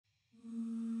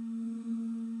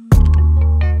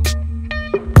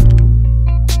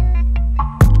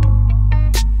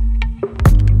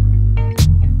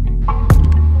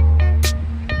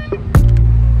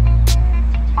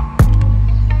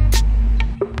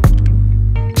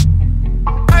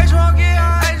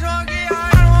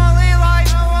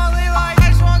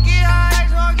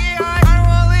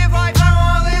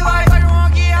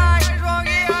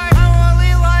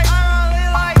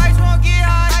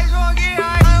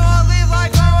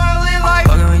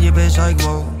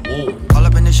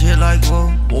like whoa,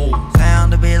 whoa.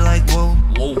 Sound a bit like whoa,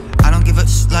 whoa. I don't give a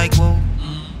like whoa.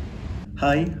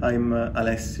 Hi, I'm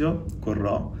Alessio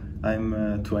Corrò.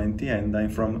 I'm 20 and I'm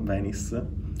from Venice,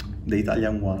 the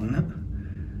Italian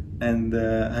one. And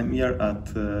I'm here at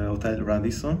Hotel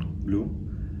Radisson Blu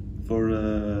for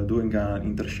doing an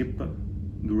internship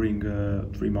during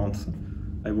 3 months.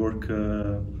 I work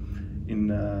in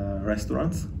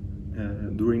restaurants.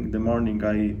 During the morning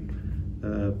I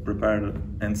prepare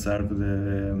and serve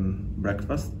the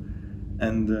breakfast,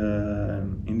 and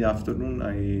in the afternoon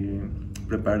I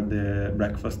prepare the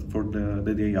breakfast for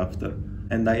the day after.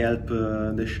 And I help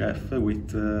the chef with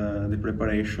the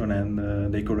preparation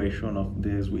and decoration of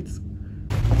the suites.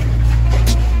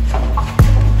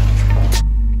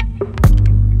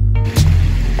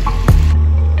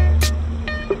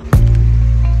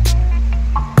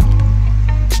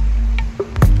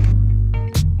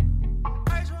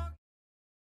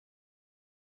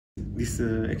 This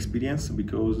experience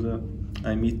because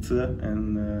I meet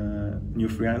and new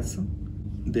friends.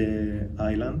 The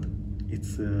island,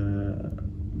 it's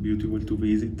beautiful to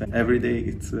visit. Every day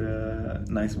it's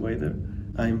nice weather.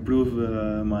 I improve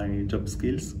my job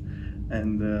skills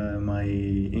and my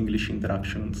English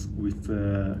interactions with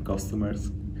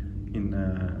customers in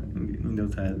the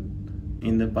hotel.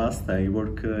 In the past I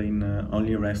work in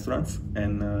only restaurants,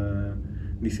 and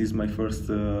this is my first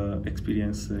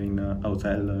experience in a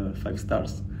hotel 5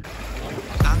 stars.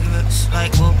 I give it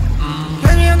like whoa.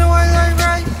 Get me on the white line.